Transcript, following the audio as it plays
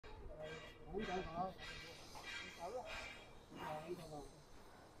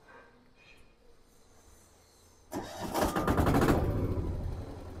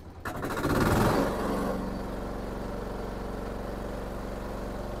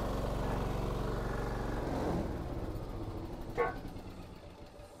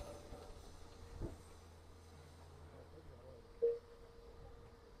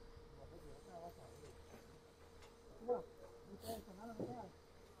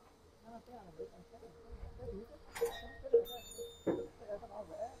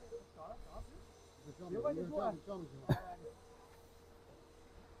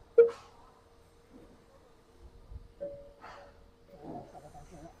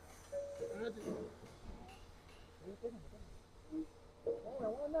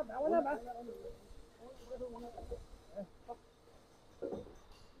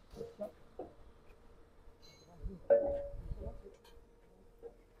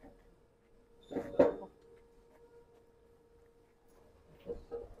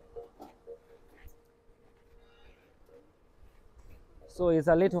So it's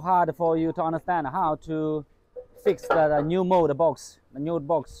a little hard for you to understand how to fix the new mode box, the new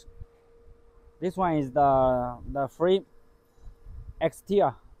box. This one is the frame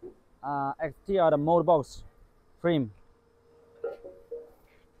exterior, exterior the mode box frame.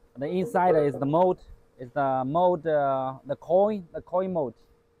 The inside is the mode, the coin mode.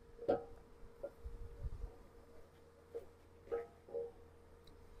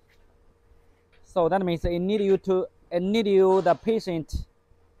 So that means it need you the patient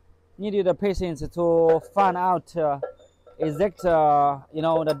to find out exact the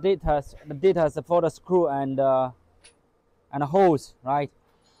data for the screw and the hose, right?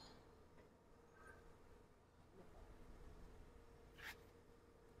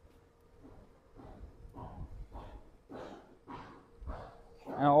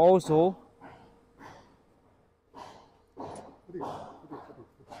 And also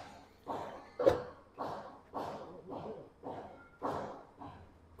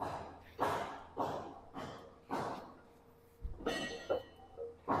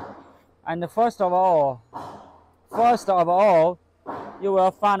and first of all, you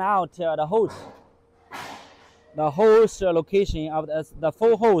will find out the hose location of the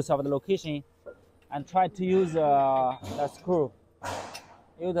full hose of the location, and try to use the screw.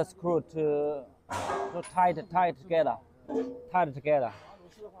 Use the screw to tie it together.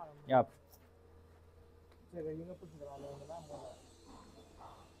 Yep.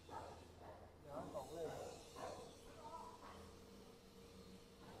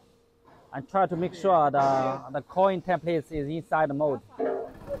 And try to make sure the coin template is inside the mold.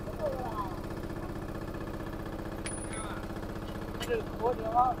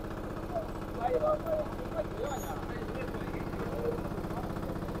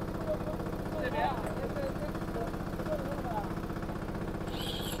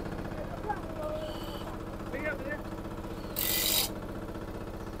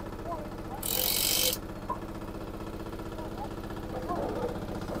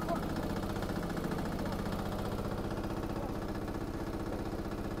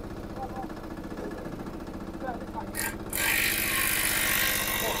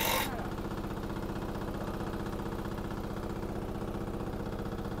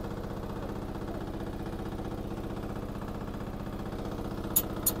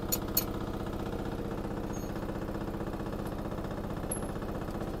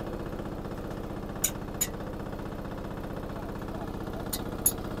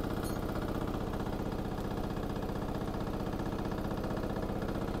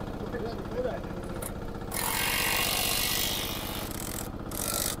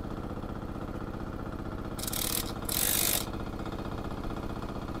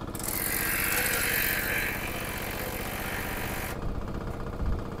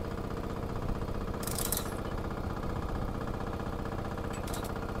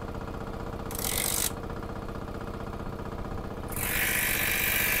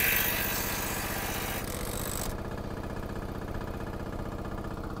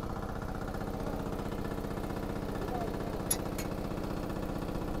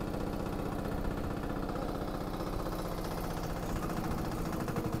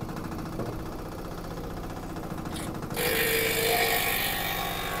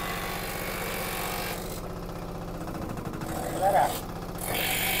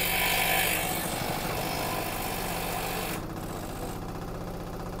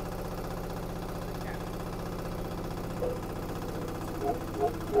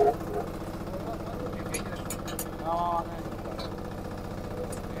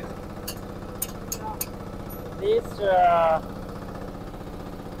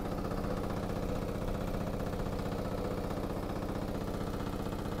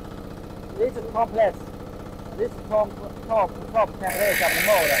 This is complex. This is top temperature of the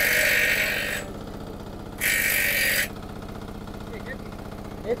mold.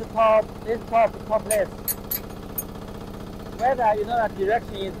 This is top complex. Whether you know that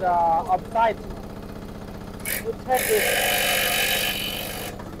direction is upside, you check this.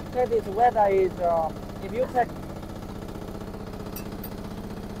 Check this whether is if you check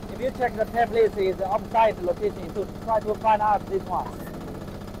the template is upside location to try to find out this one.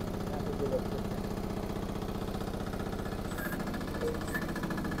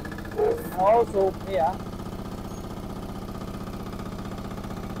 And also here.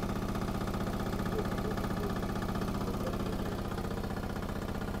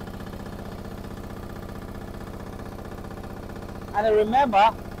 And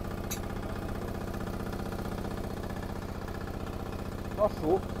remember, not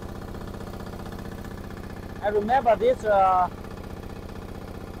sure. And remember this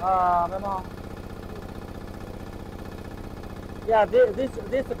yeah, this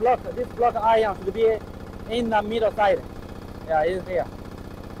block iron should be in the middle side. Yeah, it's here.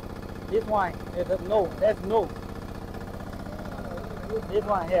 This one is no. There's no. This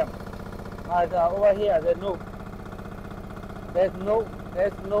one here. But over here there's no. There's no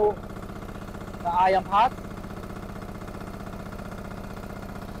the iron part.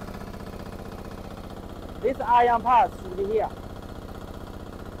 This iron part should be here.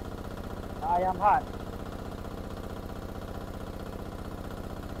 The iron part.